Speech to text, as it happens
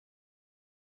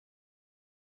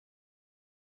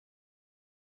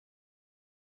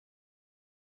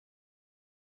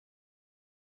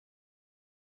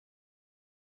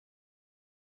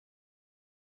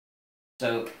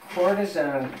So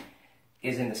cortisone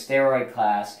is in the steroid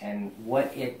class, and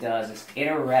what it does is it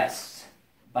arrests,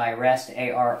 by arrest,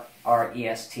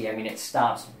 A-R-R-E-S-T, I mean it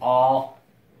stops all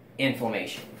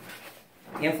inflammation.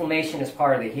 Inflammation is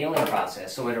part of the healing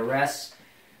process, so it arrests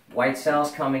white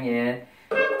cells coming in,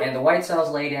 and the white cells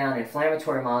lay down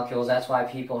inflammatory molecules. That's why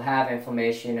people have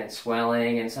inflammation and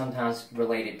swelling and sometimes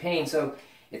related pain. So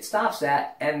it stops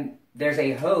that, and there's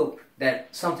a hope that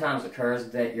sometimes occurs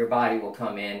that your body will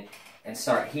come in and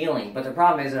start healing. But the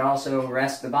problem is it also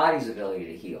arrests the body's ability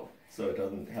to heal. So it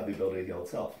doesn't have the ability to heal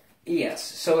itself. Yes,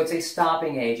 so it's a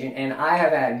stopping agent, and I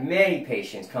have had many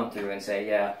patients come through and say,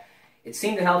 yeah, it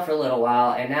seemed to help for a little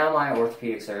while, and now my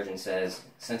orthopedic surgeon says,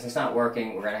 since it's not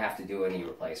working, we're going to have to do a knee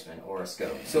replacement or a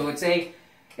scope. So it's a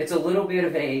little bit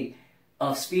of a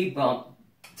speed bump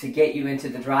to get you into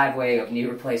the driveway of knee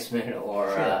replacement,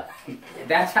 or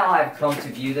that's how I've come to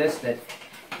view this.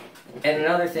 And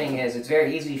another thing is, it's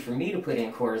very easy for me to put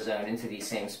in cortisone into these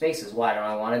same spaces. Why don't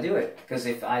I want to do it? Because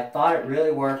if I thought it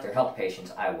really worked or helped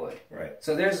patients, I would. Right.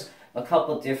 So there's a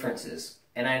couple differences,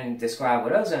 and I can describe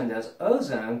what ozone does.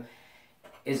 Ozone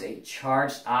is a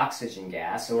charged oxygen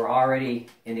gas, so we're already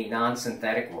in the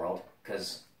non-synthetic world,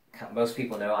 because most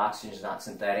people know oxygen is not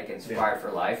synthetic and it's required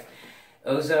for life.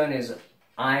 Ozone is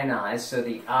ionized, so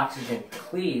the oxygen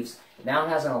cleaves, now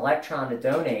has an electron to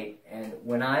donate, and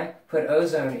when I put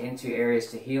ozone into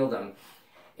areas to heal them,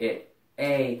 it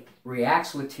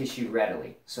reacts with tissue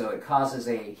readily, so it causes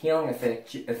a healing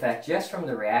effect just from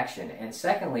the reaction. And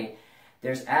secondly,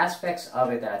 there's aspects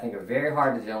of it that I think are very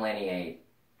hard to delineate,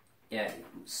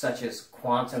 such as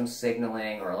quantum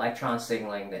signaling or electron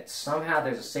signaling, that somehow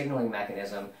there's a signaling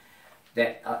mechanism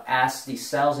that asks these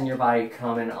cells in your body to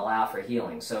come and allow for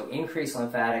healing. So increased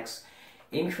lymphatics,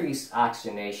 increased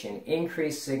oxygenation,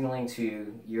 increased signaling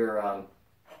to your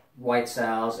white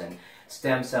cells and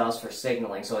stem cells for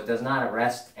signaling. So it does not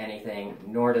arrest anything,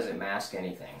 nor does it mask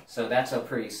anything. So that's a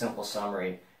pretty simple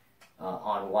summary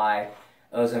on why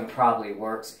ozone probably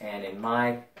works, and in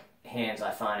my hands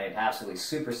I find it absolutely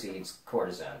supersedes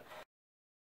cortisone.